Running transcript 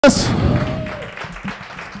This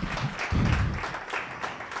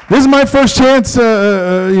is my first chance,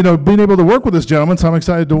 being able to work with this gentleman, so I'm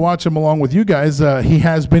excited to watch him along with you guys. He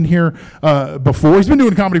has been here before. He's been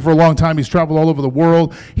doing comedy for a long time. He's traveled all over the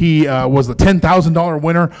world. He was the $10,000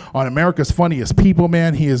 winner on America's Funniest People,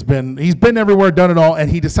 man. He's been everywhere, done it all, and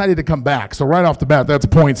he decided to come back. So right off the bat, that's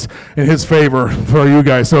points in his favor for you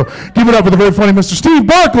guys. So give it up for the very funny Mr. Steve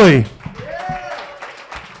Barkley.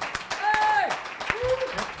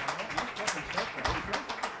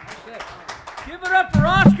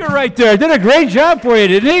 Right there. Did a great job for you,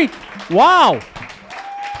 didn't he? Wow.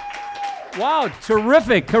 Wow,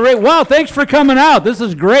 terrific. Great. Wow, thanks for coming out. This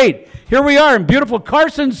is great. Here we are in beautiful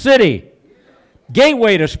Carson City.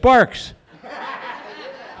 Gateway to Sparks.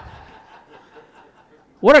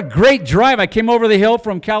 What a great drive. I came over the hill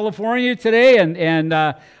from California today, and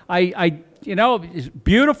it's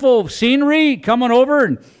beautiful scenery coming over,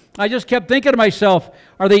 and I just kept thinking to myself,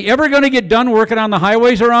 are they ever going to get done working on the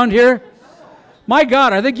highways around here? My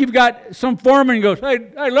God, I think you've got some foreman who goes, hey,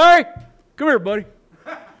 Larry, come here, buddy.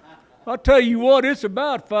 I'll tell you what, it's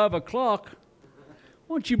about 5 o'clock.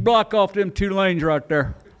 Why don't you block off them 2 lanes right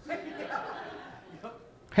there?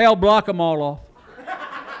 Hell, block them all off.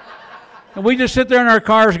 And we just sit there in our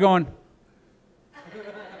cars going,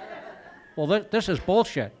 well, this is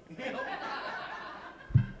bullshit.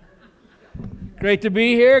 Great to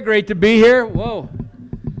be here, great to be here. Whoa.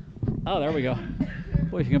 Oh, there we go.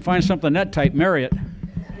 Boy, if you can find something that tight, marry it.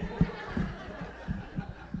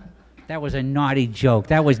 That was a naughty joke.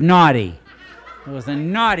 That was naughty. It was a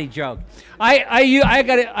naughty joke. I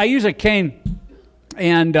use a cane,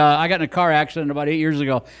 and I got in a car accident about 8 years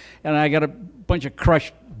ago, and I got a bunch of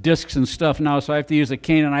crushed discs and stuff now, so I have to use a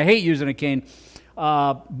cane, and I hate using a cane.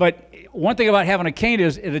 But one thing about having a cane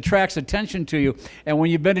is it attracts attention to you. And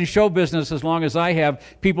when you've been in show business as long as I have,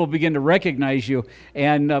 people begin to recognize you.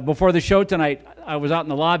 And before the show tonight, I was out in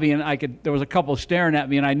the lobby, and there was a couple staring at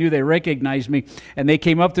me, and I knew they recognized me. And they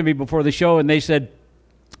came up to me before the show, and they said,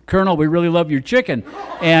 Colonel, we really love your chicken.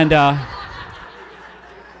 And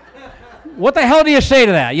what the hell do you say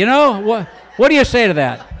to that? You know, what do you say to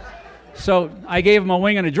that? So I gave them a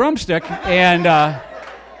wing and a drumstick, and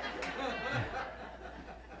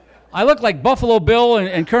I look like Buffalo Bill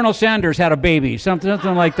and Colonel Sanders had a baby,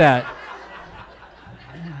 something like that.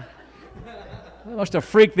 They must have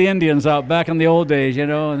freaked the Indians out back in the old days, you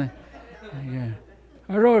know. And, yeah.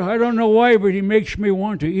 I don't know why, but he makes me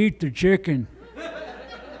want to eat the chicken.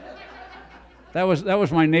 That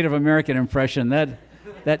was my Native American impression.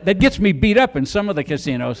 That gets me beat up in some of the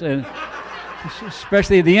casinos, and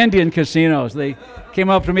especially the Indian casinos. They came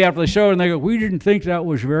up to me after the show and they go, "We didn't think that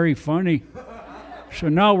was very funny. So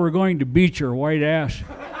now we're going to beat your white ass."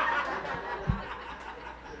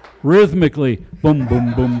 Rhythmically, boom,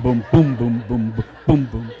 boom, boom, boom, boom, boom, boom, boom, boom,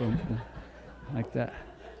 boom, boom, like that.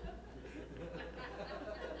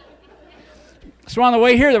 So on the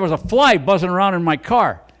way here, there was a fly buzzing around in my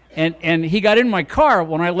car, and he got in my car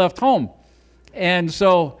when I left home, and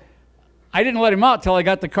so I didn't let him out till I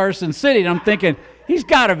got to Carson City, and I'm thinking, he's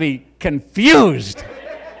got to be confused.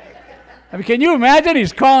 I mean, can you imagine?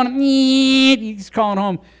 He's calling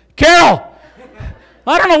home, Carol,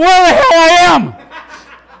 I don't know where the hell I am.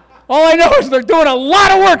 All I know is they're doing a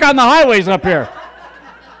lot of work on the highways up here.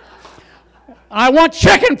 I want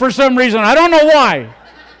chicken for some reason. I don't know why.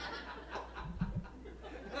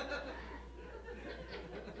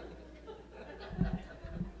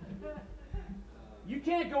 You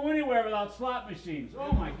can't go anywhere without slot machines.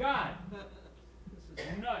 Oh, my God. This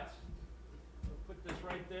is nuts. We'll put this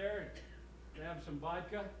right there. Have some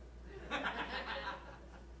vodka.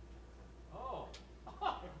 Oh,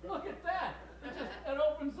 look at that. It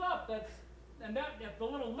opens up. And the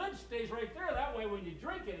little lid stays right there. That way when you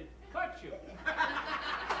drink it, it cuts you.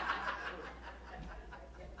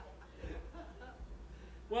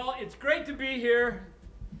 Well, it's great to be here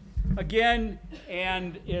again,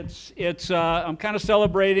 and I'm kind of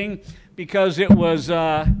celebrating because it was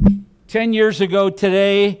 10 years ago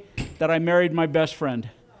today that I married my best friend.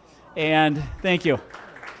 And thank you.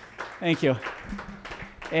 Thank you.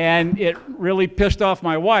 And it really pissed off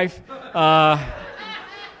my wife.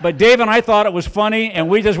 But Dave and I thought it was funny, and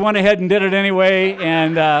we just went ahead and did it anyway.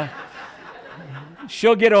 And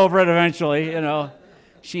she'll get over it eventually, you know.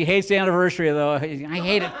 She hates the anniversary, though. I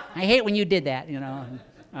hate it. I hate when you did that, you know.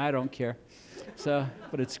 I don't care. So,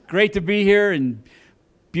 but it's great to be here in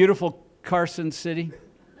beautiful Carson City.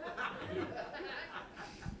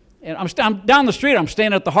 And I'm down the street. I'm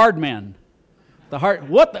staying at the Hard Man.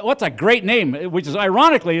 What's a great name? Which is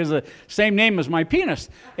ironically is the same name as my penis.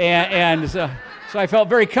 And so I felt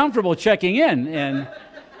very comfortable checking in. And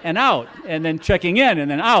and out, and then checking in, and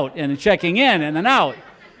then out, and then checking in, and then out.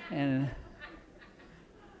 And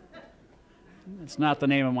it's not the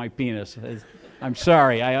name of my penis. I'm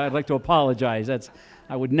sorry. I'd like to apologize.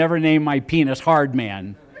 I would never name my penis Hard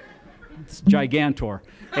Man. It's Gigantor.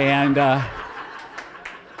 And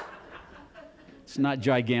it's not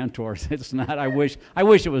Gigantor. It's not. I wish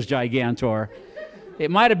it was Gigantor. It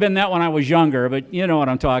might have been that when I was younger, but you know what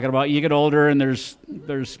I'm talking about. You get older and there's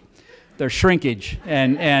shrinkage,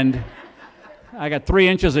 and I got 3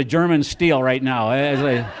 inches of German steel right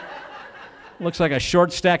now. Looks like a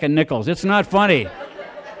short stack of nickels. It's not funny.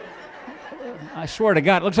 I swear to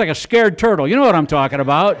God, it looks like a scared turtle. You know what I'm talking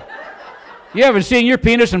about. You haven't seen your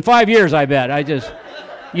penis in 5 years, I bet.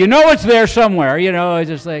 You know it's there somewhere. You know, I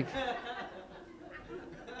just like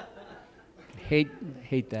hate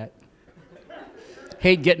that.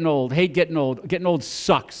 Hate getting old. Hate getting old. Getting old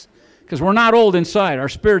sucks. Because we're not old inside. Our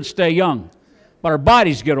spirits stay young. But our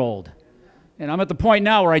bodies get old. And I'm at the point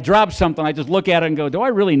now where I drop something, I just look at it and go, do I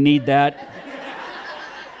really need that?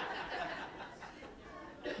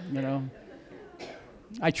 You know?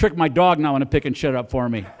 I trick my dog now into picking shit up for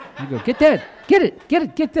me. I go, get that. Get it. Get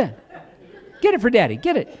it. Get that. Get it for Daddy.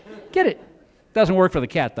 Get it. Get it. Doesn't work for the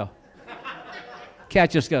cat, though. Cat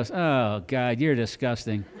just goes, oh, God, you're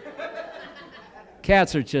disgusting.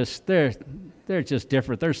 Cats are just, they're just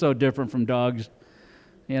different. They're so different from dogs,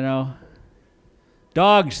 you know.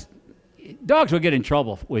 Dogs will get in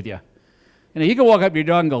trouble with you. You know, you can walk up to your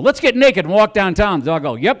dog and go, let's get naked and walk downtown. The dog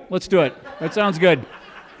will go, yep, let's do it. That sounds good.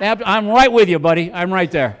 I'm right with you, buddy. I'm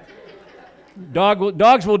right there.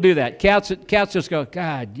 Dogs will do that. Cats just go,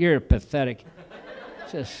 God, you're pathetic.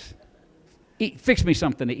 Just fix me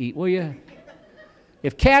something to eat, will you?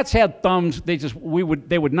 If cats had thumbs, they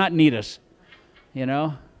would not need us. You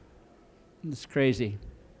know? It's crazy.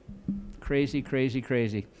 Crazy, crazy,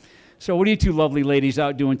 crazy. So what are you two lovely ladies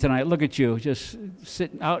out doing tonight? Look at you, just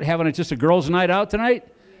sitting out, having just a girls' night out tonight?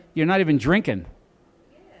 You're not even drinking.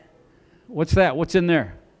 What's that? What's in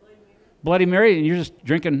there? Bloody Mary, and you're just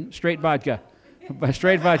drinking straight vodka.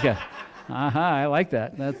 Straight vodka. I like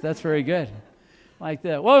that. That's very good. I like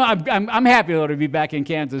that. Well, I'm happy though to be back in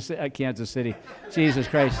Kansas City. Jesus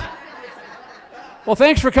Christ. Well,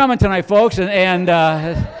 thanks for coming tonight, folks, and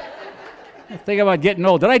think about getting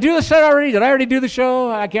old. Did I do the set already? Did I already do the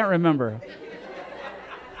show? I can't remember.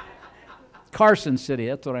 Carson City,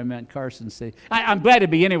 that's what I meant, Carson City. I'm glad to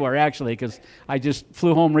be anywhere, actually, because I just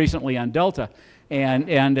flew home recently on Delta,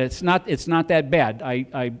 and it's not that bad.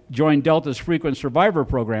 I joined Delta's Frequent Survivor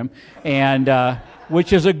program, and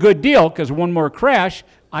which is a good deal, because one more crash,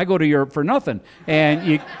 I go to Europe for nothing, and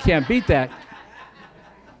you can't beat that.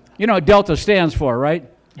 You know what Delta stands for, right?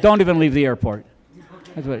 Don't even leave the airport.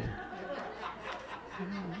 That's what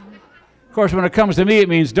Of course, when it comes to me, it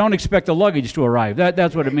means don't expect the luggage to arrive.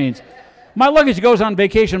 That's what it means. My luggage goes on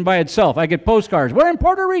vacation by itself. I get postcards. We're in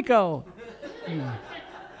Puerto Rico.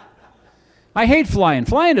 I hate flying.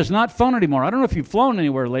 Flying is not fun anymore. I don't know if you've flown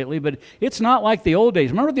anywhere lately, but it's not like the old days.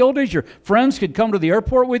 Remember the old days? Your friends could come to the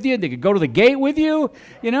airport with you. They could go to the gate with you.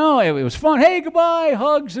 You know, it was fun. Hey, goodbye,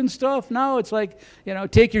 hugs and stuff. Now it's like, you know,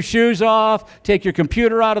 take your shoes off, take your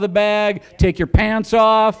computer out of the bag, take your pants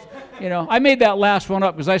off. You know, I made that last one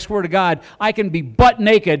up because I swear to God, I can be butt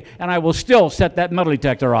naked and I will still set that metal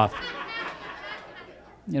detector off.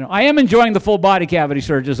 You know, I am enjoying the full body cavity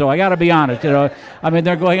surgeons, though. I got to be honest. You know, I mean,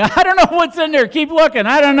 they're going, I don't know what's in there. Keep looking.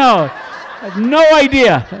 I don't know. I have no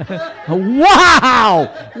idea.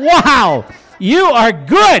 Wow, wow, you are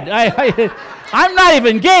good. I'm not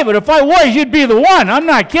even gay, but if I was, you'd be the one. I'm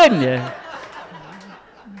not kidding you.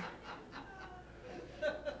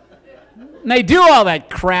 And they do all that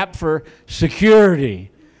crap for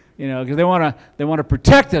security, you know, because they want to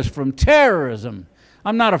protect us from terrorism.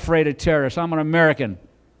 I'm not afraid of terrorists. I'm an American.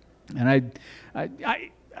 And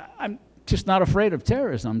I'm just not afraid of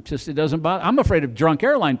terrorism. It doesn't bother. I'm afraid of drunk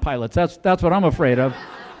airline pilots. That's what I'm afraid of.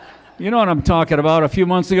 You know what I'm talking about. A few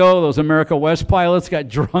months ago, those America West pilots got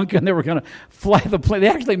drunk and they were going to fly the plane. They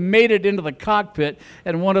actually made it into the cockpit,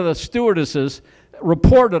 and one of the stewardesses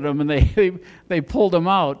reported them, and they pulled them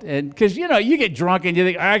out. And because you know, you get drunk and you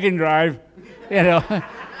think I can drive, you know.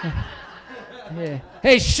 Yeah.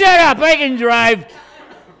 Hey, shut up! I can drive.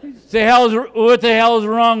 What the hell's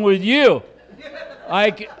wrong with you?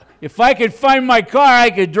 If I could find my car, I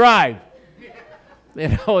could drive. You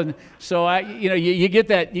know, and so you get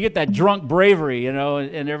that drunk bravery, you know,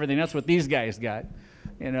 and everything. That's what these guys got.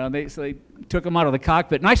 You know, so they took them out of the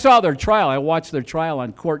cockpit, and I saw their trial. I watched their trial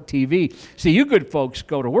on court TV. See, you good folks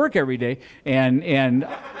go to work every day, and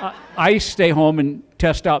I stay home and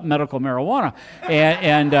test out medical marijuana,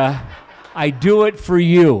 and I do it for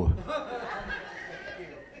you.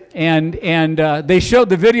 And they showed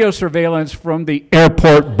the video surveillance from the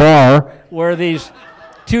airport bar where these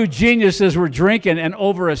two geniuses were drinking, and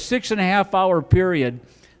over a 6.5-hour period,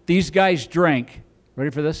 these guys drank, ready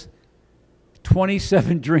for this?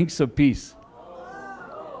 27 drinks apiece.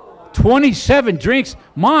 27 drinks,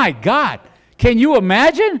 my God. Can you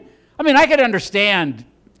imagine? I mean, I could understand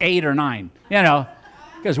 8 or 9, you know,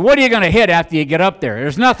 because what are you going to hit after you get up there?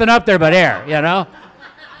 There's nothing up there but air, you know.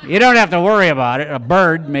 You don't have to worry about it. A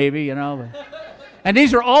bird, maybe, you know. And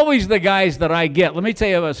these are always the guys that I get. Let me tell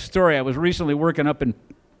you a story. I was recently working up in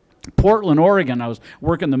Portland, Oregon. I was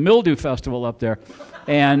working the Mildew Festival up there.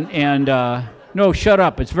 No, shut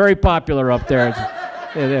up. It's very popular up there.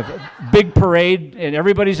 They have a big parade, and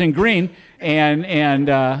everybody's in green. And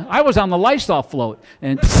I was on the Lysol float.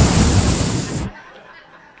 And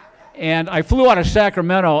I flew out of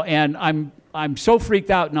Sacramento, and I'm so freaked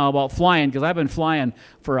out now about flying because I've been flying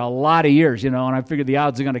for a lot of years, you know, and I figured the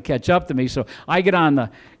odds are going to catch up to me. So I get on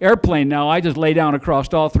the airplane now. I just lay down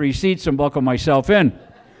across all 3 seats and buckle myself in,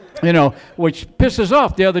 you know, which pisses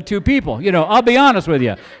off the other 2 people. You know, I'll be honest with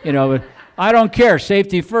you, you know, but I don't care.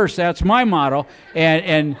 Safety first. That's my motto.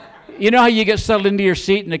 And you know how you get settled into your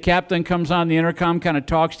seat and the captain comes on the intercom, kind of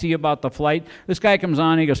talks to you about the flight? This guy comes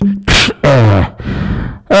on and he goes,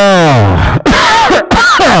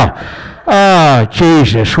 oh,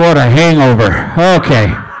 Jesus, what a hangover.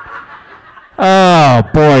 Okay. Oh,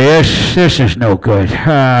 boy, this is no good.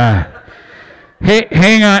 Hey,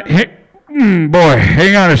 hang on. Boy,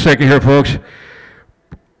 hang on a second here, folks.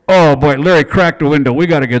 Oh, boy, Larry cracked the window. We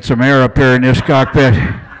got to get some air up here in this cockpit.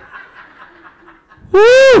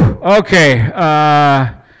 Woo! Okay.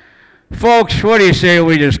 Folks, what do you say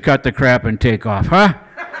we just cut the crap and take off, huh?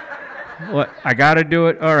 What, I got to do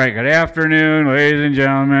it? All right, good afternoon, ladies and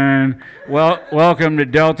gentlemen. Welcome to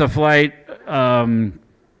Delta Flight. I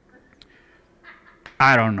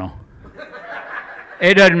don't know.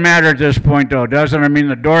 It doesn't matter at this point, though, does it? I mean,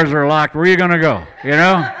 the doors are locked. Where are you going to go, you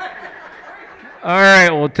know? All right,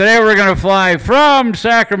 well, today we're going to fly from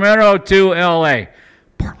Sacramento to L.A.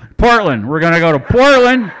 Portland. We're going to go to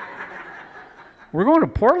Portland. We're going to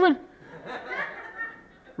Portland?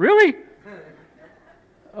 Really?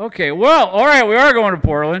 Okay, well, all right, we are going to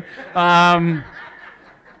Portland. Well,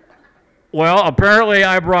 apparently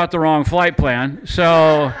I brought the wrong flight plan,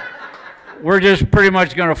 so we're just pretty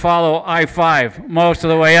much going to follow I-5 most of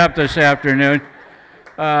the way up this afternoon.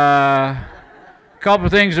 Couple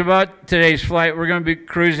things about today's flight. We're going to be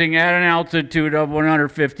cruising at an altitude of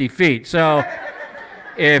 150 feet. So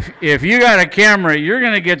if you got a camera, you're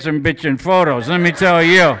going to get some bitchin' photos, let me tell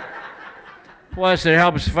you. Plus, it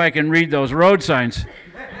helps if I can read those road signs.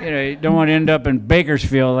 You know, you don't want to end up in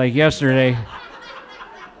Bakersfield like yesterday.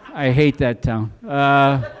 I hate that town.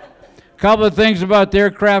 Couple of things about the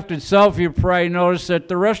aircraft itself. You probably noticed that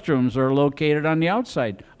the restrooms are located on the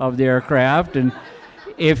outside of the aircraft. And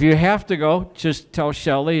if you have to go, just tell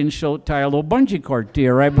Shelley and she'll tie a little bungee cord to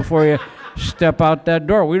you right before you step out that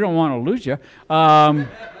door. We don't want to lose you.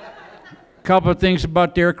 Couple of things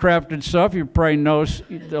about the aircraft itself. You probably noticed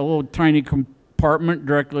the little tiny compartment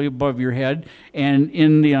directly above your head. And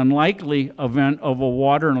in the unlikely event of a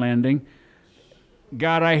water landing,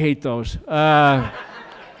 God, I hate those. A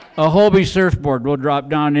Hobie surfboard will drop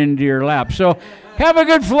down into your lap. So have a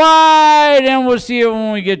good flight, and we'll see you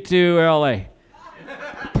when we get to L.A.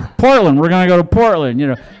 Portland, we're going to go to Portland,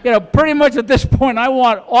 you know, pretty much at this point I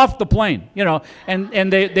want off the plane, you know, and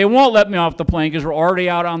they won't let me off the plane because we're already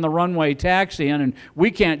out on the runway taxiing, and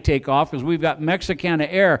we can't take off because we've got Mexicana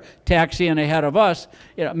Air taxiing ahead of us.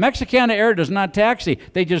 You know, Mexicana Air does not taxi.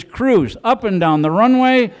 They just cruise up and down the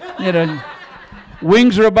runway, you know.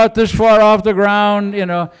 Wings are about this far off the ground, you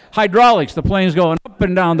know. Hydraulics, the plane's going up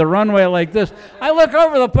and down the runway like this. I look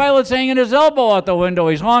over, the pilot's hanging his elbow out the window.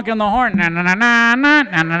 He's honking the horn. Na, na, na, na, na,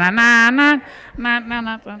 na, na, na, na, na,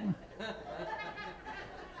 na, na.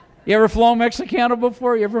 You ever flown Mexicana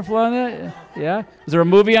before? You ever flown that? Yeah? Is there a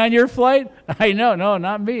movie on your flight? I know, no,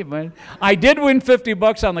 not me. But I did win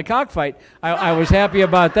 $50 on the cockfight. I was happy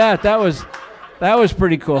about that. That was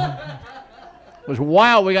pretty cool. It was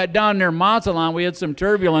wild. We got down near Mazatlan. We had some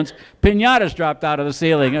turbulence. Piñatas dropped out of the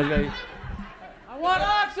ceiling. I want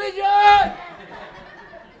oxygen!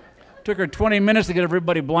 Took her 20 minutes to get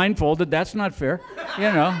everybody blindfolded. That's not fair,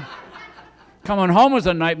 you know. Coming home was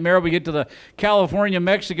a nightmare. We get to the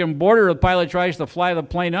California-Mexican border. The pilot tries to fly the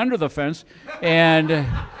plane under the fence. And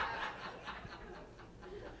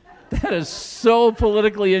that is so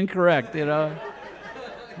politically incorrect, you know.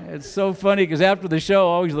 It's so funny because after the show,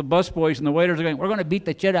 always the busboys and the waiters are going, "We're going to beat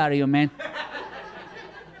the shit out of you, man."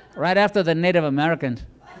 Right after the Native Americans.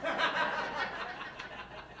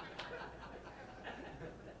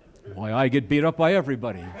 Boy, I get beat up by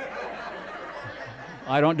everybody.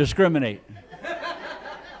 I don't discriminate.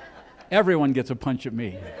 Everyone gets a punch at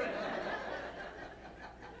me.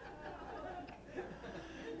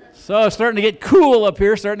 So it's starting to get cool up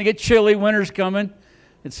here, starting to get chilly. Winter's coming.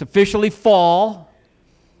 It's officially fall.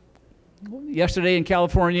 Yesterday in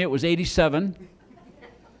California, it was 87.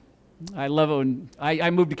 I love it when I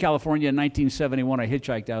moved to California in 1971. I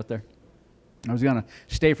hitchhiked out there. I was going to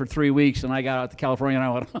stay for 3 weeks, and I got out to California, and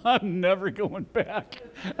I went, I'm never going back.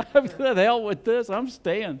 The hell with this. I'm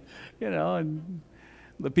staying. You know, and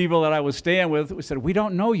the people that I was staying with said, we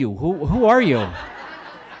don't know you. Who are you?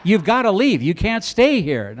 You've got to leave. You can't stay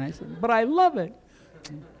here. And I said, but I love it.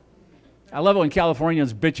 I love it when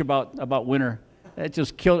Californians bitch about winter. It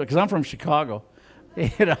just killed it, because I'm from Chicago.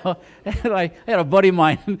 You know, and I had a buddy of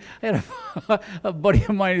mine. A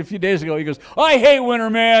few days ago. He goes, "I hate winter,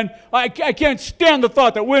 man. I can't stand the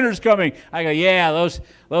thought that winter's coming." I go, "Yeah,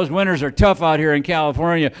 those winters are tough out here in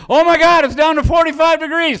California. Oh my God, it's down to 45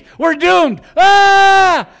 degrees. We're doomed.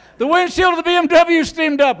 Ah! The windshield of the BMW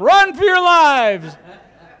steamed up. Run for your lives."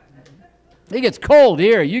 It gets cold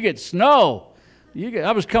here. You get snow.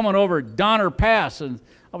 I was coming over Donner Pass, and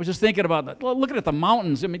I was just thinking about that. Looking at the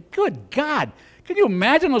mountains. I mean, good God. Can you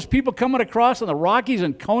imagine those people coming across in the Rockies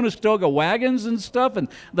and Conestoga wagons and stuff? And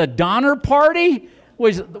the Donner Party?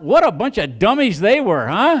 What a bunch of dummies they were,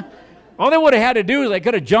 huh? All they would have had to do is they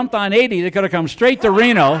could have jumped on 80. They could have come straight to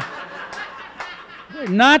Reno.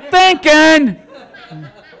 Not thinking.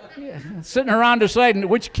 Sitting around deciding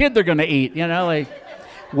which kid they're going to eat, you know, like,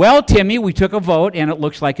 well, Timmy, we took a vote, and it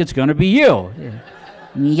looks like it's going to be you.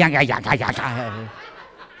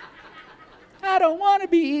 I don't want to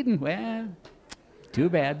be eaten. Well, too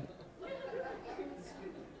bad.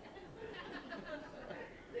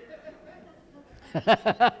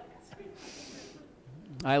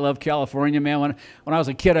 I love California, man. When I was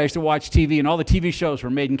a kid, I used to watch TV, and all the TV shows were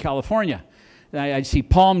made in California. I'd see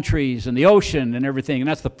palm trees and the ocean and everything, and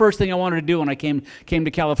that's the first thing I wanted to do when I came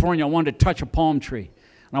to California. I wanted to touch a palm tree,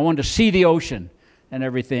 and I wanted to see the ocean and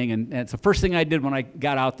everything, and it's the first thing I did when I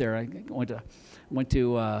got out there. I went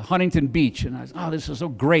to Huntington Beach, and I was, oh, this is so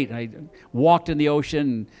great. And I walked in the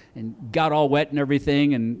ocean and got all wet and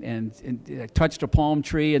everything, and I touched a palm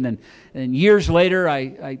tree. And then years later,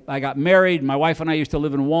 I got married. My wife and I used to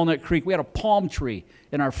live in Walnut Creek. We had a palm tree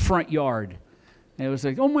in our front yard. And it was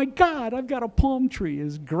like, oh my God, I've got a palm tree. It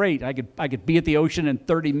was great. I could be at the ocean in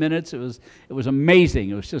 30 minutes. It was amazing.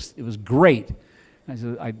 It was great.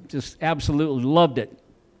 I just absolutely loved it.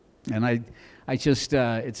 And it's just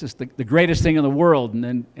the greatest thing in the world.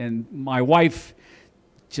 And my wife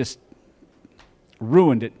just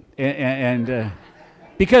ruined it. And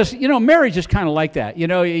because, you know, marriage is kind of like that. You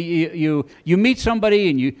know, you meet somebody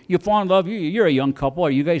and you fall in love. You're a young couple.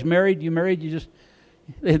 Are you guys married? You married?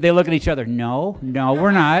 They look at each other. No,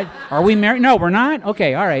 we're not. Are we married? No, we're not.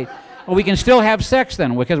 Okay, all right. Well, we can still have sex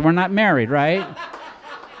then because we're not married, right?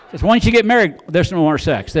 Because once you get married, there's no more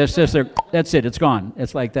sex. That's it. It's gone.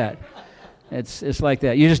 It's like that. It's like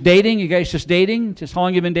that. You just dating? You guys just dating? Just how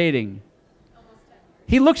long you been dating?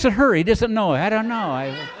 He looks at her. He doesn't know. I don't know.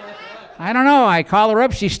 I don't know. I call her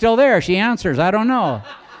up. She's still there. She answers. I don't know.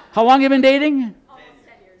 How long you been dating?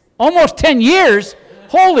 Almost 10 years. Almost 10 years?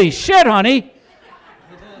 Holy shit, honey.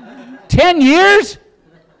 10 years?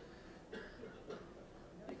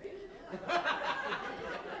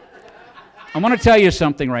 I'm going to tell you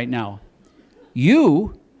something right now.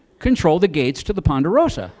 You control the gates to the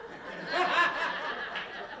Ponderosa.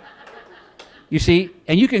 You see,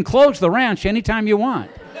 and you can close the ranch anytime you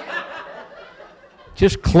want.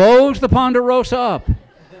 Just close the Ponderosa up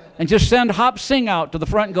and just send Hop Sing out to the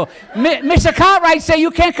front and go, Mr. Cartwright say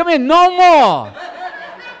you can't come in no more.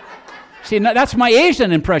 See, that's my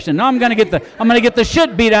Asian impression. Now I'm going to get the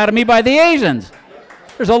shit beat out of me by the Asians.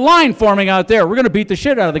 There's a line forming out there. We're going to beat the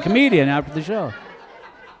shit out of the comedian after the show.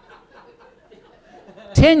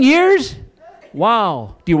 10 years?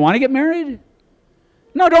 Wow. Do you want to get married?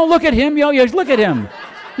 No, don't look at him. You guys look at him.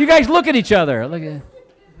 You guys look at each other. Look at.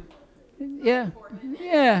 Yeah.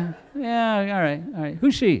 All right.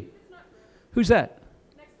 Who's she? Who's that?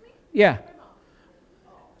 Yeah.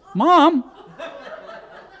 Mom.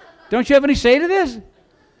 Don't you have any say to this?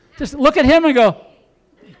 Just look at him and go,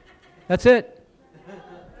 that's it.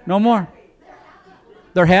 No more.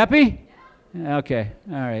 They're happy? Okay,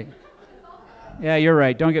 all right. Yeah, you're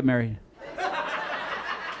right. Don't get married.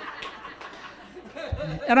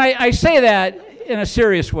 And I say that in a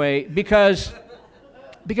serious way because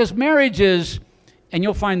marriage is, and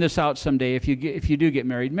you'll find this out someday if you do get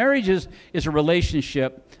married, marriage is a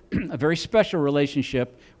relationship, a very special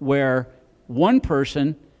relationship where one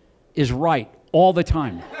person is right all the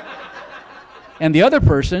time. and the other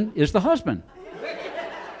person is the husband.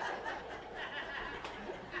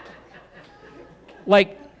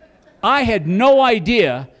 Like, I had no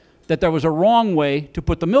idea that there was a wrong way to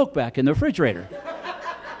put the milk back in the refrigerator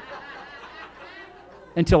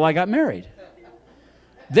until I got married.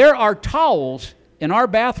 There are towels in our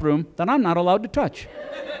bathroom that I'm not allowed to touch.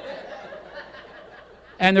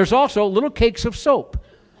 And there's also little cakes of soap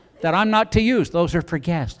that I'm not to use. Those are for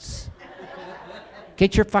guests.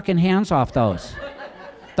 Get your fucking hands off those.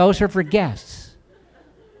 Those are for guests.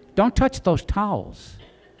 Don't touch those towels.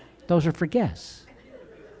 Those are for guests.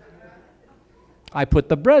 I put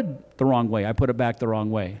the bread the wrong way. I put it back the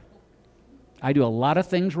wrong way. I do a lot of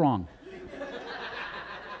things wrong.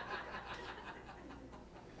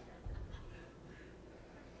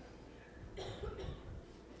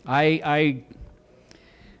 I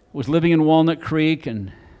was living in Walnut Creek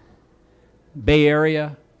and Bay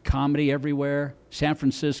Area, comedy everywhere, San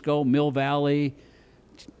Francisco, Mill Valley,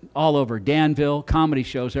 all over, Danville, comedy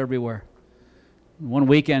shows everywhere. One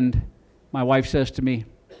weekend, my wife says to me,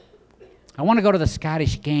 I want to go to the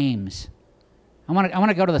Scottish Games. I want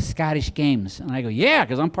to go to the Scottish Games. And I go, yeah,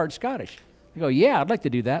 because I'm part Scottish. I go, yeah, I'd like to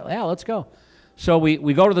do that. Yeah, let's go. So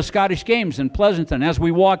we go to the Scottish Games in Pleasanton. As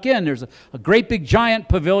we walk in, there's a great big giant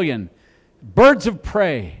pavilion, birds of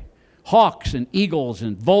prey, hawks and eagles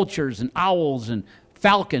and vultures and owls and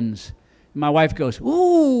falcons. And my wife goes,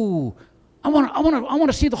 ooh, I want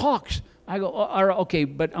to see the hawks. I go, okay,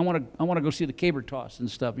 but I want to go see the caber toss and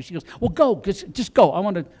stuff. And she goes, well, go, just go. I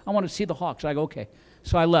want to see the hawks. I go, okay.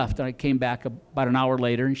 So I left, and I came back about an hour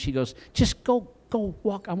later, and she goes, just go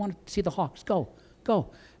walk. I want to see the hawks. Go.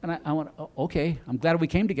 And I went, okay. I'm glad we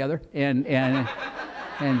came together, and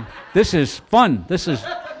this is fun. This is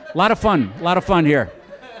a lot of fun here.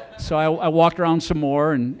 So I walked around some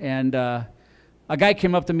more, and a guy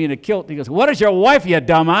came up to me in a kilt. He goes, what is your wife, you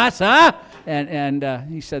dumbass, huh? And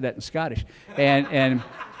he said that in Scottish. And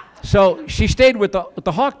so she stayed with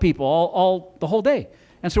the hawk people all the whole day.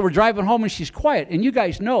 And so we're driving home, and she's quiet. And you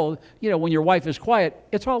guys know, when your wife is quiet,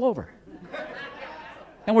 it's all over.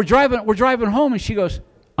 And we're driving home, and she goes,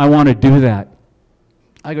 I want to do that.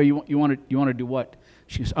 I go, you want to do what?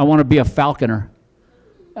 She goes, I want to be a falconer.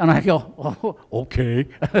 And I go, oh, okay.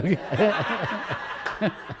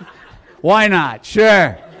 Why not?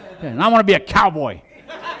 Sure. And I want to be a cowboy.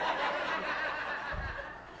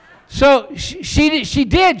 So she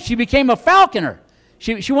did. She became a falconer.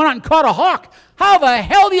 She went out and caught a hawk. How the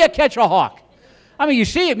hell do you catch a hawk? I mean, you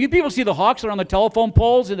see them. You people see the hawks that are on the telephone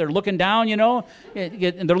poles, and they're looking down, and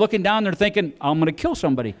they're looking down, they're thinking, I'm going to kill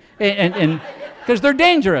somebody. And because they're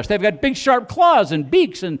dangerous. They've got big, sharp claws and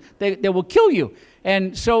beaks, and they will kill you.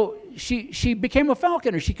 And so she became a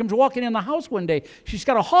falconer. She comes walking in the house one day. She's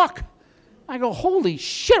got a hawk. I go, holy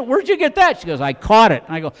shit, where'd you get that? She goes, I caught it.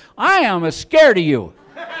 And I go, I am scared of you.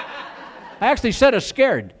 I actually said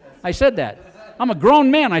scared. I said that. I'm a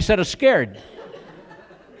grown man. I said scared.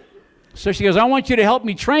 So she goes, I want you to help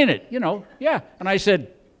me train it. Yeah. And I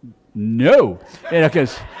said, no,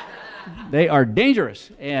 because they are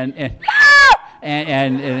dangerous. And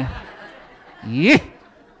yeah,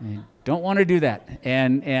 don't want to do that.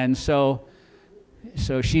 And so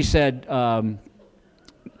she said,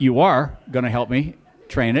 you are going to help me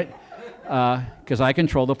train it because I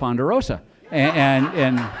control the Ponderosa.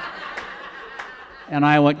 And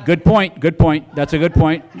I went, good point. That's a good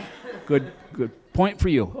point. Good point for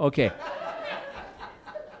you. Okay.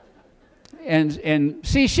 And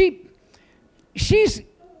see, she's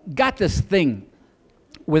got this thing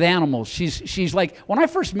with animals. She's like, when I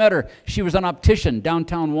first met her, she was an optician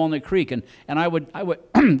downtown Walnut Creek, and I would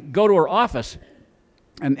go to her office,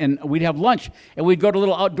 and we'd have lunch, and we'd go to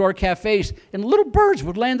little outdoor cafes, and little birds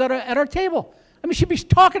would land at our table. I mean, she'd be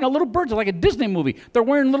talking to little birds like a Disney movie. They're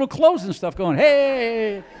wearing little clothes and stuff going,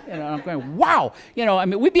 hey, I'm going, wow. I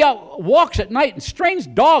mean, we'd be out walks at night, and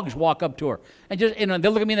strange dogs walk up to her. And just, they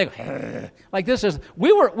look at me, and they go, like this is,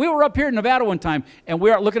 we were up here in Nevada one time, and we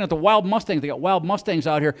were looking at the wild Mustangs. They got wild Mustangs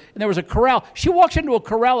out here, and there was a corral. She walks into a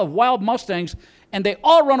corral of wild Mustangs, and they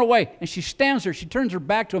all run away, and she stands there. She turns her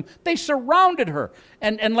back to them. They surrounded her.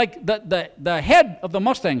 And like the head of the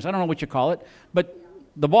Mustangs, I don't know what you call it, but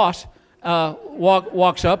the boss,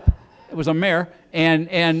 walks up. It was a mare, and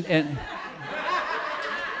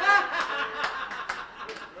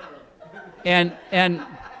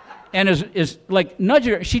is like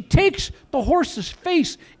nudging her. She takes the horse's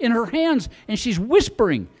face in her hands, and she's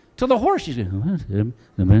whispering to the horse. She's and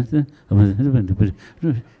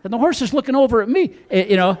the horse is looking over at me,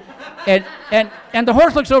 and the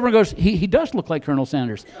horse looks over and goes, he does look like Colonel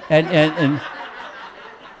Sanders,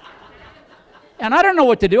 and I don't know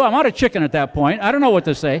what to do. I'm out of chicken at that point. I don't know what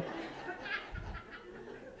to say.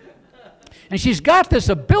 And she's got this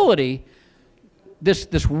ability,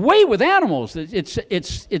 this way with animals. It's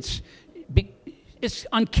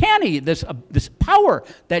uncanny, this power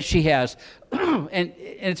that she has. and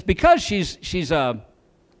it's because she's a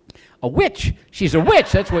witch. She's a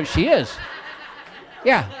witch. That's what she is.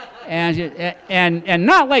 Yeah. And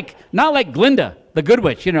not like Glinda, the good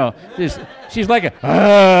witch, you know. She's like a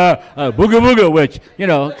booga booga witch, you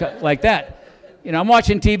know, like that. You know, I'm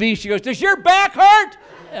watching TV. She goes, "Does your back hurt?"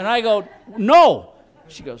 And I go, "No."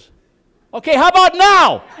 She goes, "Okay, how about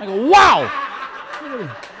now?" I go, "Wow.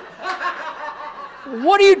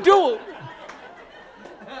 What do you do?"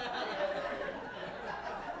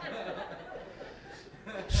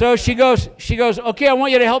 So she goes, "Okay, I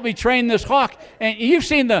want you to help me train this hawk." And you've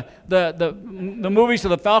seen the movies of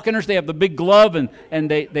the falconers. They have the big glove, and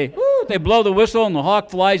they blow the whistle, and the hawk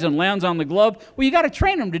flies and lands on the glove. Well, you got to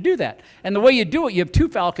train them to do that. And the way you do it, you have two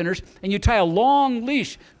falconers, and you tie a long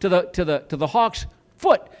leash to the hawk's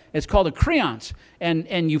foot. It's called a creance.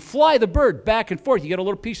 And you fly the bird back and forth. You get a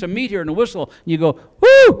little piece of meat here and a whistle, and you go,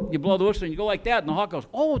 whoo! You blow the whistle, and you go like that, and the hawk goes,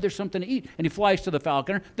 "Oh, there's something to eat." And he flies to the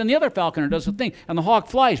falconer. Then the other falconer does the thing, and the hawk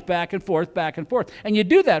flies back and forth, back and forth. And you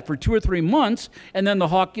do that for 2 or 3 months, and then the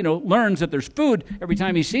hawk, you know, learns that there's food every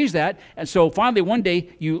time he sees that. And so finally one day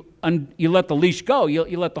you let the leash go,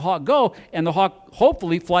 you let the hawk go, and the hawk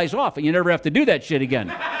hopefully flies off, and you never have to do that shit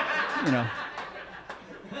again.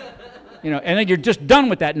 You know, and then you're just done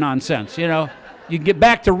with that nonsense, you know. You can get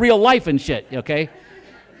back to real life and shit, okay?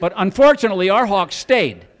 But unfortunately, our hawk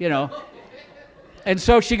stayed, you know. And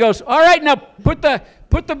so she goes, "All right, now put the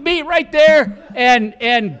meat right there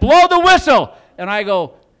and blow the whistle." And I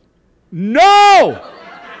go, "No!"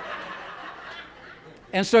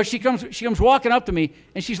 And so she comes walking up to me,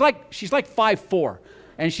 and she's like 5'4",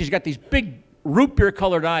 and she's got these big root beer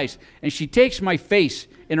colored eyes, and she takes my face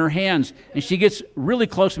in her hands, and she gets really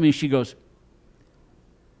close to me, and she goes,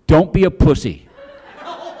 "Don't be a pussy."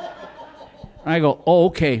 And I go, "Oh,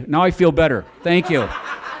 okay, now I feel better. Thank you.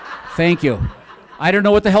 Thank you. I don't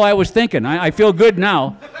know what the hell I was thinking. I feel good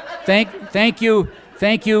now. Thank you,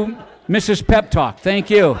 Mrs. Pep Talk.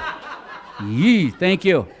 Thank you. Yee, thank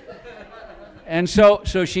you." And so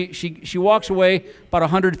she walks away about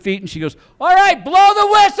 100 feet, and she goes, "All right, blow the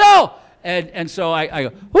whistle." And so I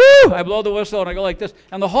go, whoo! I blow the whistle, and I go like this.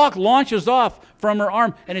 And the hawk launches off from her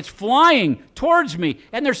arm, and it's flying towards me.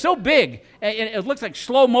 And they're so big, and it looks like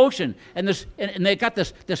slow motion. And they got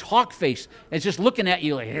this hawk face. It's just looking at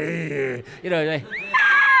you like, you know,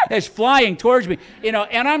 it's flying towards me. You know,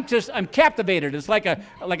 and I'm captivated. It's like a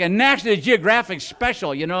National Geographic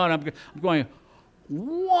special, you know. And I'm going,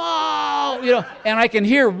 "Wow!" You know, and I can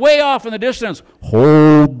hear way off in the distance,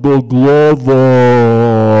 "Hold the glove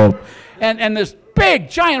up." And this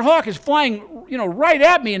big giant hawk is flying, you know, right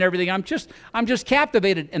at me and everything. I'm just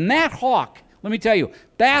captivated. And that hawk, let me tell you,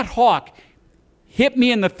 that hawk hit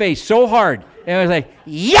me in the face so hard. And I was like,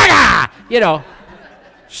 "Yaga!" You know.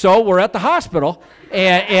 So we're at the hospital,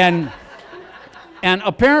 and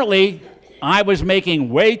apparently I was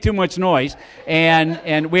making way too much noise,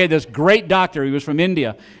 and we had this great doctor. He was from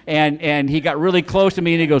India, and he got really close to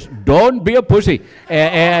me, and he goes, "Don't be a pussy."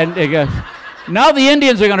 And he goes, "Now the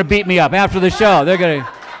Indians are going to beat me up after the show. They're going to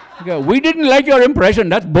go, 'We didn't like your impression.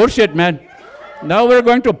 That's bullshit, man. Now we're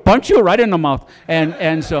going to punch you right in the mouth.'"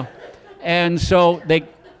 And so they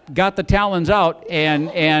got the talons out,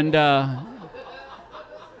 and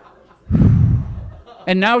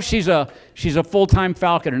now she's a full-time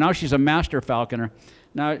falconer. Now she's a master falconer.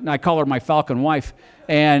 Now I call her my falcon wife.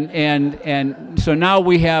 And so now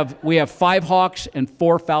we have 5 hawks and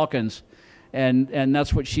 4 falcons. And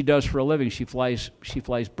that's what she does for a living. She flies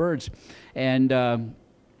birds, and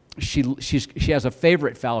she has a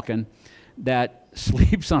favorite falcon that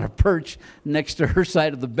sleeps on a perch next to her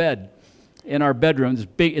side of the bed in our bedroom. It's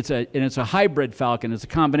big. It's a hybrid falcon. It's a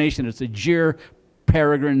combination. It's a Gyr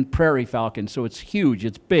peregrine prairie falcon. So it's huge.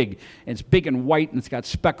 It's big. And it's big and white, and it's got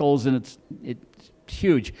speckles, and it's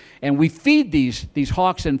huge. And we feed these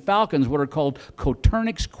hawks and falcons what are called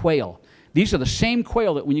Coturnix quail. These are the same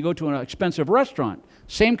quail that when you go to an expensive restaurant,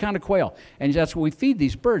 same kind of quail. And that's what we feed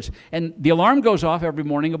these birds. And the alarm goes off every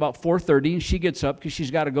morning about 4:30, and she gets up because she's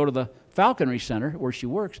got to go to the falconry center where she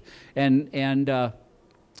works. And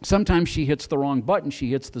sometimes she hits the wrong button. She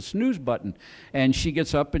hits the snooze button. And she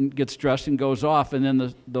gets up and gets dressed and goes off. And then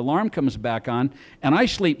the alarm comes back on, and I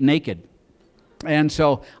sleep naked. And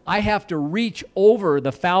so I have to reach over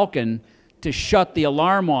the falcon to shut the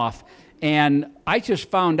alarm off. And I just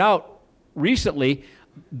found out recently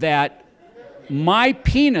that my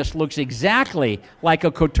penis looks exactly like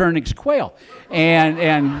a Coturnix quail,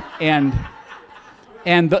 and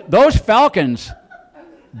those falcons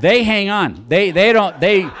they hang on. They don't,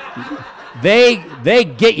 they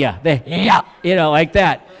get you. You know, like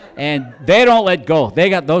that. And they don't let go. They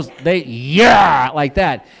got those, like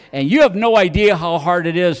that. And you have no idea how hard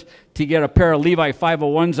it is to get a pair of Levi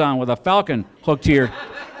 501s on with a Falcon hooked to your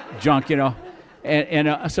junk, you know.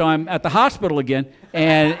 And so I'm at the hospital again,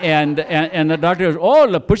 and the doctor goes,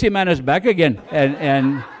 "Oh, the pussy man is back again,"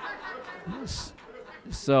 and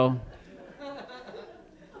so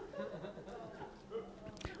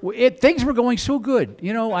things were going so good.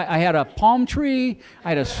 You know, I had a palm tree,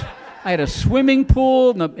 I had a swimming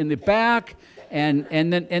pool in the back, and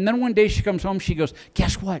then one day she comes home, she goes,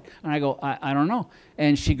 "Guess what?" And I go, I don't know.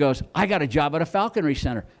 And she goes, "I got a job at a falconry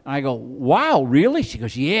center." And I go, "Wow, really?" She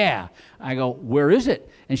goes, "Yeah." I go, "Where is it?"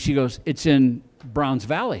 And she goes, "It's in Browns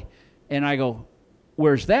Valley." And I go,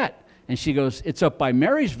 "Where's that?" And she goes, "It's up by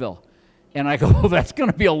Marysville." And I go, "Well, that's going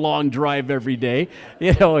to be a long drive every day,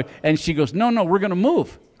 you know." And she goes, "No, we're going to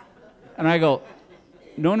move." And I go,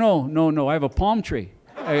 No, I have a palm tree."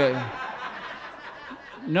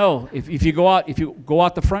 No, if you go out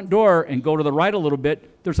the front door and go to the right a little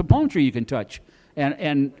bit, there's a palm tree you can touch.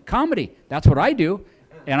 And comedy, that's what I do.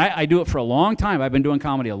 And I do it for a long time. I've been doing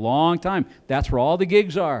comedy a long time. That's where all the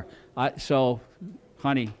gigs are. So,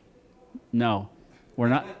 honey, no, we're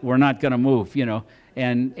not going to move, you know.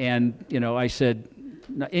 And you know, I said,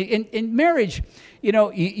 in marriage, you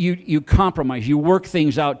know, you compromise. You work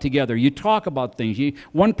things out together. You talk about things.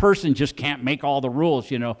 One person just can't make all the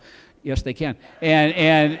rules, you know. Yes, they can.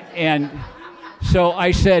 And so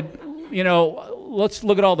I said, you know, let's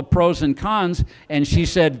look at all the pros and cons. And she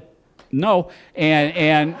said, no.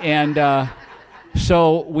 And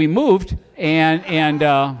so we moved,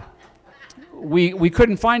 and we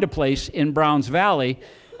couldn't find a place in Browns Valley.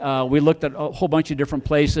 We looked at a whole bunch of different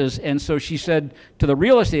places, and so she said to the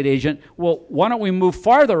real estate agent, "Well, why don't we move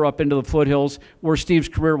farther up into the foothills where Steve's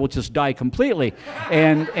career will just die completely?"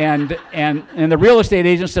 And the real estate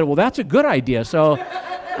agent said, "Well, that's a good idea." So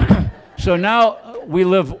so now we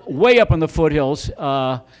live way up in the foothills,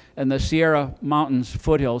 in the Sierra Mountains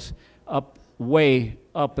foothills, way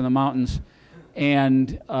up in the mountains,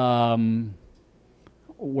 and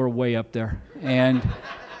we're way up there, and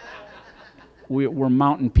we're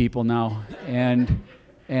mountain people now, and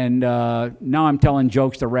now I'm telling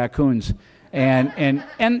jokes to raccoons, and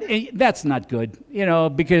that's not good, you know,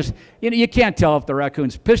 because you can't tell if the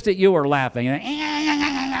raccoon's pissed at you or laughing,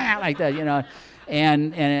 like that, you know,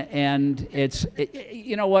 and it's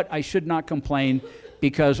you know what, I should not complain,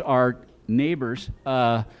 because our neighbors,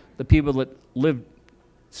 the people that live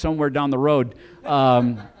somewhere down the road,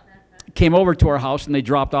 came over to our house, and they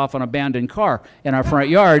dropped off an abandoned car in our front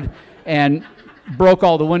yard and broke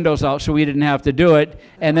all the windows out so we didn't have to do it,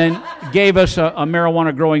 and then gave us a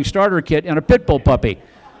marijuana growing starter kit and a pit bull puppy.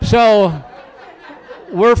 So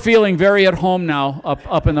we're feeling very at home now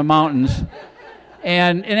up in the mountains.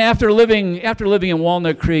 And after living in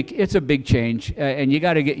Walnut Creek, it's a big change, and you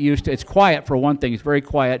got to get used to it. It's quiet, for one thing. It's very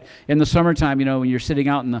quiet. In the summertime, you know, when you're sitting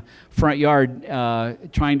out in the front yard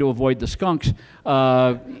trying to avoid the skunks,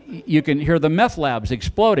 you can hear the meth labs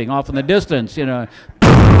exploding off in the distance, you know.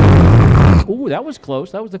 Ooh, that was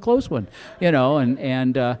close. That was the close one, you know.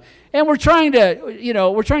 And we're trying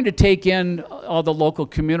to take in all the local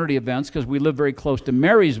community events, because we live very close to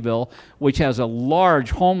Marysville, which has a large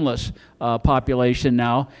homeless population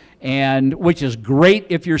now, and which is great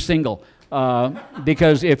if you're single,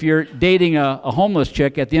 because if you're dating a homeless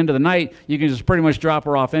chick, at the end of the night, you can just pretty much drop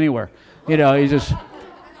her off anywhere. You know, you just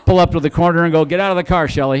pull up to the corner and go, "Get out of the car,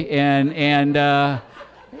 Shelley," and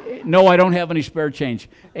no, I don't have any spare change,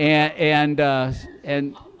 and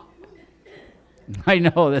I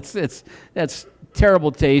know that's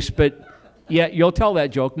terrible taste, but yeah, you'll tell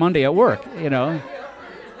that joke Monday at work, you know.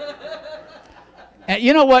 And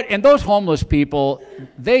you know what? And those homeless people,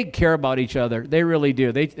 they care about each other. They really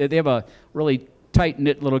do. They have a really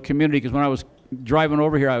tight-knit little community. Because when I was driving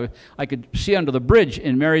over here, I could see under the bridge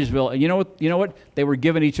in Marysville, and you know what? They were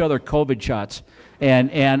giving each other COVID shots,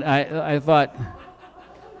 and I thought,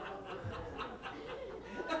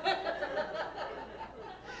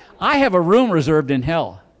 I have a room reserved in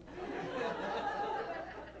hell.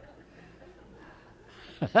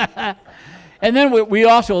 And then we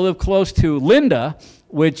also live close to Linda,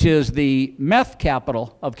 which is the meth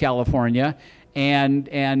capital of California.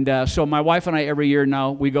 And so my wife and I, every year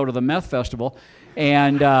now, we go to the meth festival.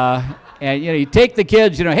 And you know, you take the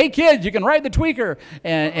kids, you know, "Hey kids, you can ride the tweaker."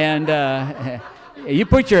 And you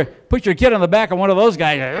put your kid on the back of one of those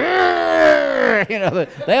guys. You know,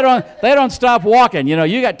 they don't stop walking. You know,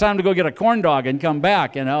 you got time to go get a corn dog and come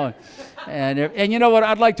back, you know. And you know what?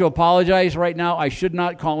 I'd like to apologize right now. I should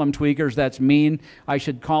not call them tweakers. That's mean. I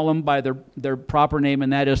should call them by their proper name,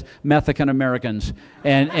 and that is Mexican Americans.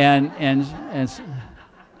 And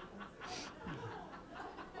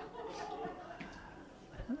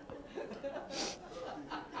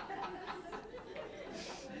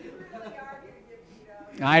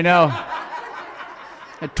I know.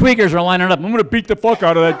 The tweakers are lining up. I'm going to beat the fuck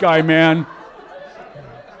out of that guy, man.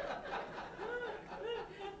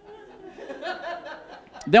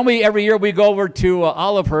 Then every year we go over to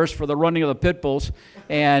Olivehurst for the running of the pit bulls,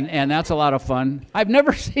 and that's a lot of fun. I've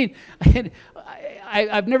never seen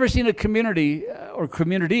a community or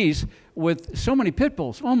communities with so many pit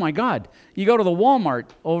bulls. Oh my God! You go to the Walmart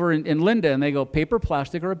over in Linda, and they go paper,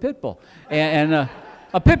 plastic, or a pit bull, and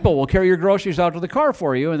a pit bull will carry your groceries out to the car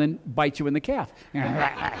for you and then bite you in the calf.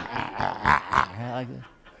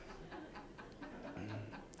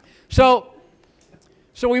 So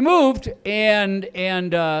we moved, and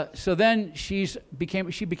so then she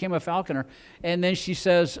became a falconer, and then she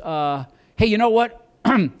says, "Hey, you know what?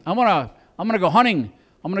 I'm gonna go hunting.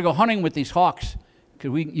 I'm gonna go hunting with these hawks,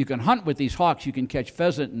 because you can hunt with these hawks. You can catch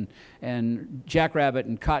pheasant and jackrabbit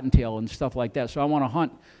and cottontail and stuff like that. So I want to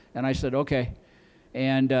hunt." And I said, "Okay."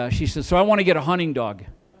 And she said, "So I want to get a hunting dog."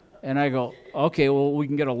 And I go, "Okay, well, we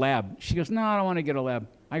can get a lab." She goes, "No, I don't want to get a lab."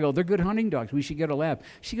 I go, "They're good hunting dogs. We should get a lab."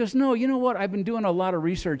 She goes, "No, you know what? I've been doing a lot of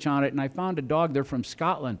research on it, and I found a dog. They're from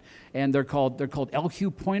Scotland, and they're called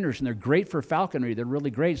LQ pointers, and they're great for falconry. They're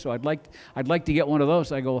really great. So I'd like to get one of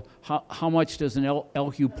those." I go, "How much does an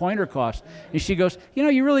LQ pointer cost?" And she goes, "You know,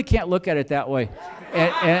 you really can't look at it that way."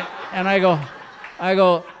 And I go,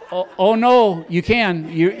 oh no, you can.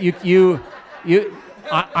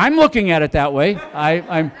 I'm looking at it that way.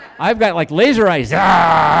 I've got like laser eyes.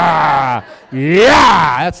 Ah,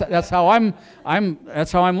 yeah, that's how I'm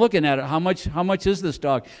looking at it. How much is this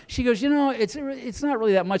dog? She goes, "You know, it's not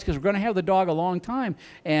really that much, because we're going to have the dog a long time,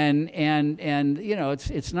 and you know,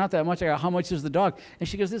 it's not that much." I go, "How much is the dog?" And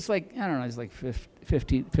she goes, "It's like, I don't know, it's like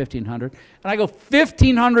 $1,500. And I go,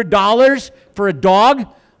 $1,500 for a dog?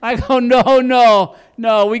 I go, no,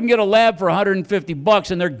 we can get a lab for $150,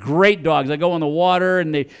 and they're great dogs. They go in the water,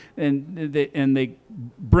 and they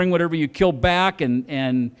bring whatever you kill back,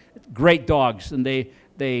 and great dogs. And they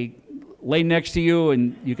lay next to you,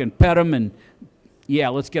 and you can pet them, and yeah,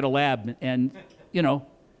 let's get a lab." And you know,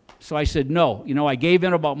 so I said no. You know, I gave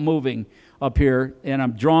in about moving up here, and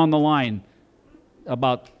I'm drawing the line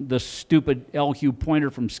about the stupid LQ pointer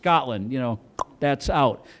from Scotland. You know, that's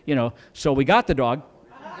out. You know, so we got the dog.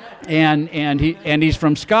 And he's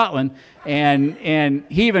from Scotland, and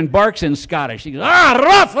he even barks in Scottish. He goes, "Ah,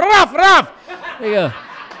 rough, rough, rough." He goes,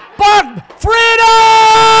 "Buck,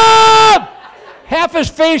 freedom!" Half his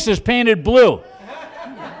face is painted blue.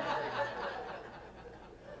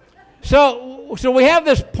 So we have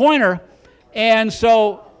this pointer, and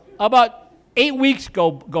so about 8 weeks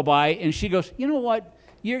go by, and she goes, "You know what?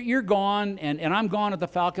 You're gone, and I'm gone at the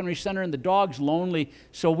Falconry Center, and the dog's lonely,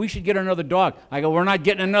 so we should get another dog." I go, "We're not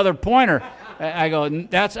getting another pointer." I go,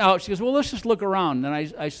 "That's out." She goes, "Well, let's just look around." And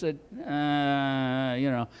I said,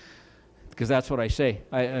 you know, because that's what I say.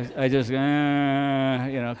 I just, you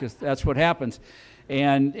know, because that's what happens.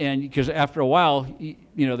 And because after a while, you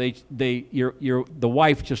know, the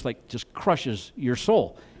wife just crushes your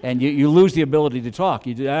soul, and you lose the ability to talk.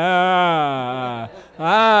 You do, you know.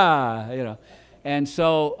 And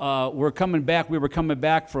so we were coming back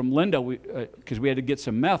from Linda, because we had to get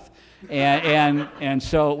some meth, and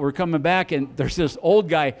so we're coming back, and there's this old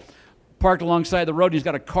guy parked alongside the road, and he's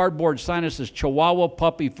got a cardboard sign that says "Chihuahua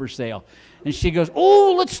puppy for sale." And she goes,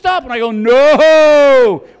 "Oh, let's stop." And I go,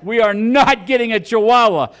 "No, we are not getting a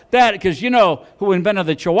Chihuahua." That, because you know who invented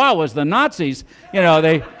the Chihuahuas? The Nazis. You know,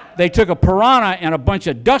 they took a piranha and a bunch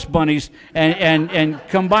of dust bunnies and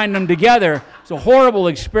combined them together. It's a horrible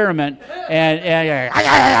experiment, and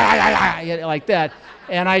like that.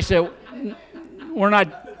 And I said, "We're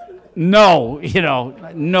not, no, you know,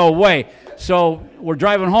 no way." So we're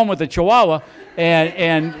driving home with the Chihuahua,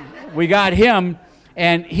 and we got him,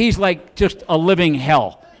 and he's like just a living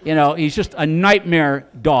hell. You know, he's just a nightmare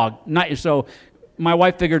dog. So my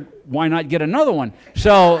wife figured, why not get another one?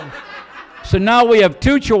 So now we have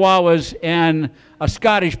 2 Chihuahuas and a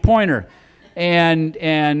Scottish pointer, and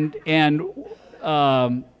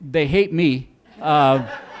they hate me.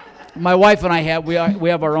 My wife and I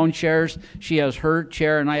have our own chairs. She has her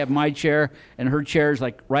chair, and I have my chair, and her chair is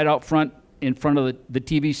like right out front, in front of the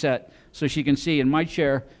TV set, so she can see. And my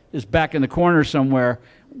chair is back in the corner somewhere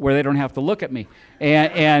where they don't have to look at me,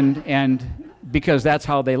 and because that's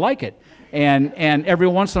how they like it. And every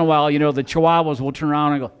once in a while, you know, the Chihuahuas will turn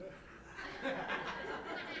around and go.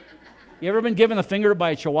 You ever been given the finger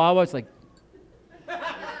by a Chihuahua? It's like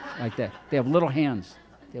that. They have little hands.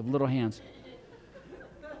 They have little hands.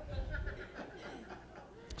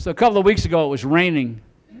 So a couple of weeks ago, it was raining.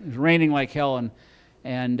 It was raining like hell,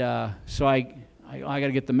 and so I got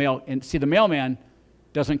to get the mail. And see, the mailman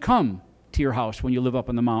doesn't come to your house when you live up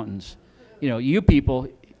in the mountains. You know, you people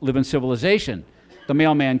live in civilization. The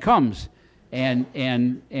mailman comes, and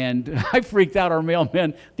I freaked out our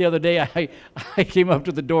mailman the other day. I came up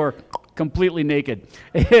to the door completely naked,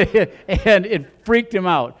 and it freaked him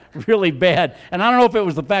out really bad. And I don't know if it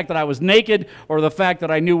was the fact that I was naked or the fact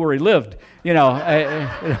that I knew where he lived. You know,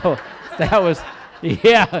 that was,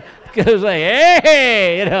 yeah, because it was like,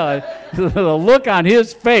 hey, you know, the look on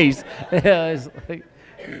his face. Was like,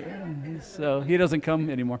 so he doesn't come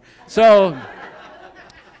anymore. So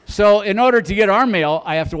in order to get our mail,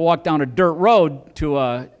 I have to walk down a dirt road to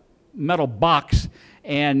a metal box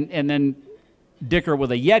and then dicker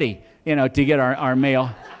with a Yeti, you know, to get our mail.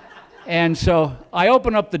 And so I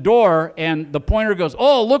open up the door, and the pointer goes,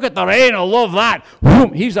 oh, look at the rain, I love that.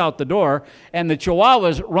 Boom, he's out the door, and the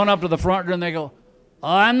Chihuahuas run up to the front door, and they go, oh,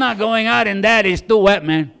 I'm not going out in that, it's too wet,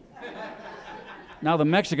 man. Now the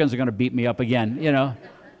Mexicans are going to beat me up again, you know.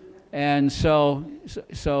 And so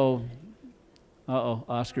uh-oh,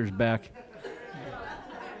 Oscar's back.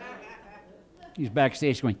 He's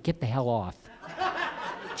backstage going, get the hell off.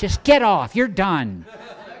 Just get off, you're done.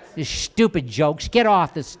 These stupid jokes, get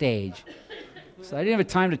off the stage. So I didn't have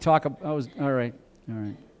time to talk. All right.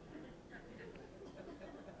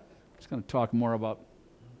 Just going to talk more about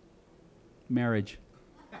marriage.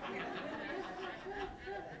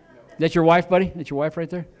 That's your wife, buddy? That's your wife right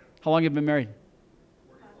there? How long have you been married?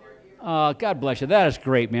 God bless you. That is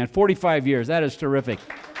great, man. 45 years. That is terrific.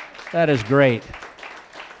 That is great.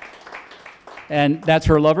 And that's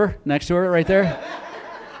her lover next to her right there?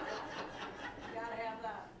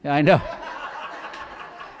 Yeah, I know.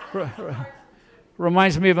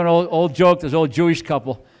 Reminds me of an old joke. This old Jewish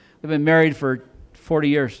couple. They've been married for 40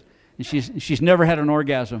 years, and she's never had an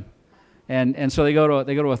orgasm. And so they go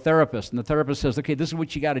to a therapist, and the therapist says, okay, this is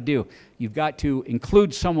what you got to do. You've got to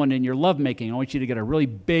include someone in your lovemaking. I want you to get a really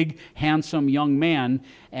big, handsome young man,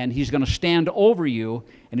 and he's going to stand over you,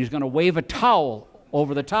 and he's going to wave a towel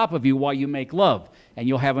over the top of you while you make love, and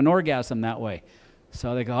you'll have an orgasm that way.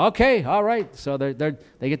 So they go, okay, all right. So they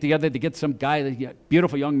get together, they get some guy,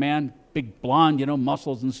 beautiful young man, big blonde, you know,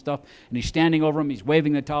 muscles and stuff, and he's standing over him, he's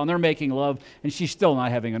waving the towel, and they're making love, and she's still not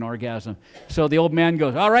having an orgasm. So the old man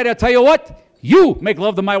goes, all right, I'll tell you what, you make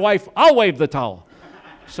love to my wife, I'll wave the towel.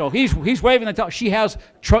 So he's waving the towel. She has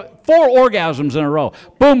 4 orgasms in a row.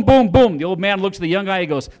 Boom, boom, boom. The old man looks at the young guy, he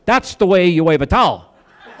goes, that's the way you wave a towel.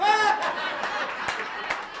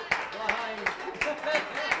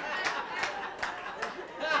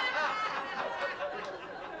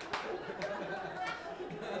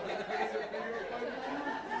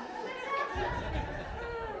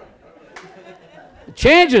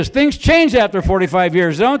 Changes. Things change after 45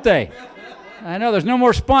 years, don't they? I know. There's no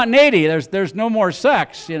more spontaneity. There's no more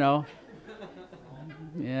sex, you know.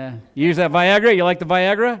 Yeah. You use that Viagra? You like the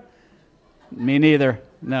Viagra? Me neither.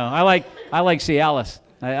 No. I like Cialis.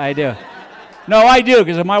 I do. No, I do,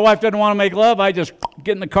 because if my wife doesn't want to make love, I just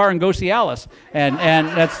get in the car and go Cialis. And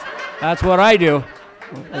that's what I do.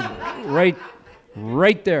 Right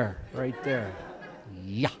there. Right there.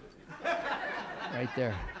 Yeah. Right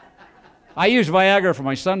there. I use Viagra for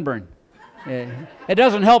my sunburn. It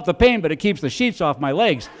doesn't help the pain, but it keeps the sheets off my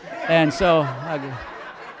legs. And so...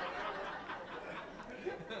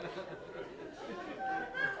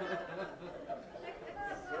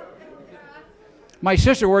 My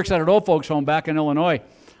sister works at an old folks home back in Illinois.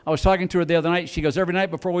 I was talking to her the other night. She goes, every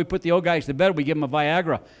night before we put the old guys to bed, we give them a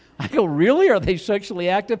Viagra. I go, really? Are they sexually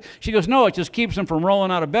active? She goes, no, it just keeps them from rolling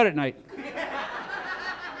out of bed at night.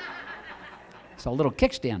 It's a little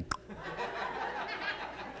kickstand.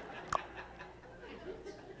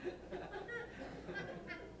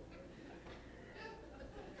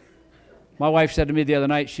 My wife said to me the other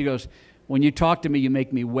night, she goes, when you talk to me, you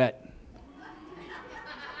make me wet.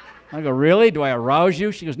 I go, really? Do I arouse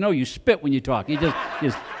you? She goes, no, you spit when you talk. You just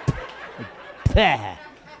like, pah,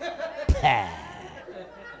 pah, pah.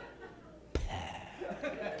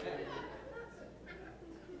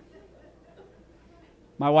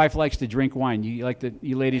 My wife likes to drink wine.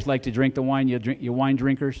 You ladies like to drink the wine? You wine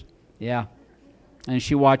drinkers? Yeah. And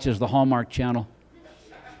she watches the Hallmark Channel.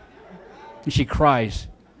 And she cries.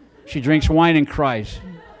 She drinks wine and cries.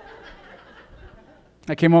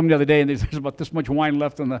 I came home the other day, and there's about this much wine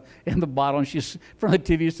left in the bottle, and she's in front of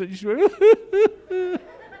the TV, so she's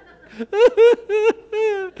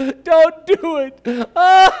Don't do it.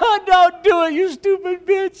 Oh, don't do it, you stupid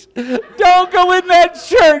bitch. Don't go in that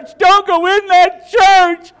church. Don't go in that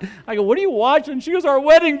church. I go, what are you watching? She goes, our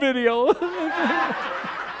wedding video.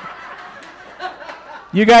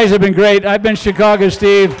 You guys have been great. I've been Chicago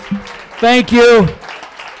Steve. Thank you.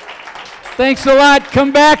 Thanks a lot.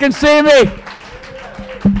 Come back and see me.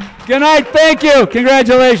 Good night. Thank you.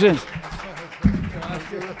 Congratulations.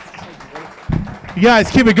 You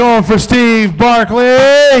guys keep it going for Steve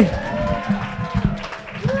Barkley.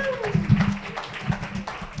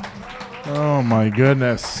 Oh my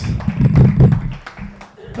goodness.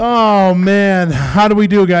 Oh man, how do we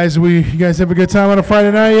do, guys? You guys have a good time on a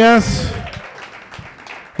Friday night? Yes.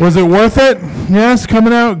 Was it worth it? Yes,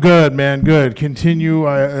 coming out good, man. Good. Continue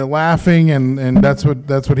laughing, and that's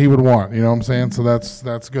what he would want. You know what I'm saying? So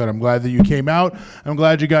that's good. I'm glad that you came out. I'm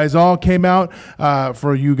glad you guys all came out.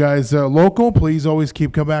 For you guys local, please always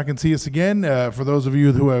coming back and see us again. For those of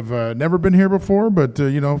you who have never been here before, but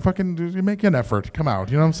fucking make an effort. Come out.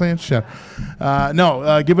 You know what I'm saying? Shit.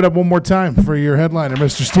 Give it up one more time for your headliner,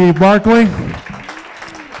 Mr. Steve Barkley.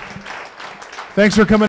 Thanks for coming.